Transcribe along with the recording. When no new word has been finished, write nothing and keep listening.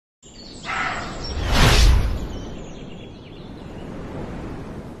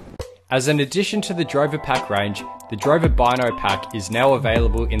As an addition to the Drover pack range, the Drover Bino pack is now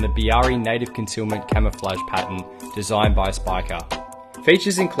available in the Biari native concealment camouflage pattern designed by SPIKA.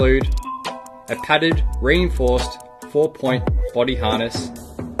 Features include a padded, reinforced 4-point body harness,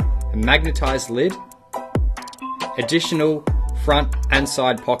 a magnetized lid, additional front and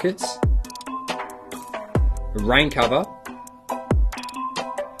side pockets, a rain cover,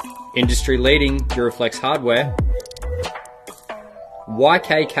 industry-leading Duraflex hardware,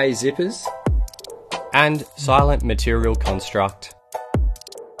 YKK zippers, and silent material construct.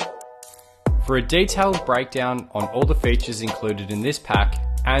 For a detailed breakdown on all the features included in this pack,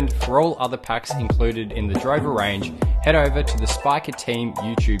 and for all other packs included in the Drover range, head over to the SPIKA Team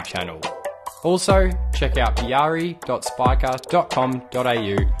YouTube channel. Also, check out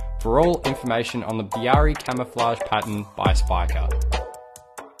biari.spika.com.au for all information on the Biari camouflage pattern by SPIKA.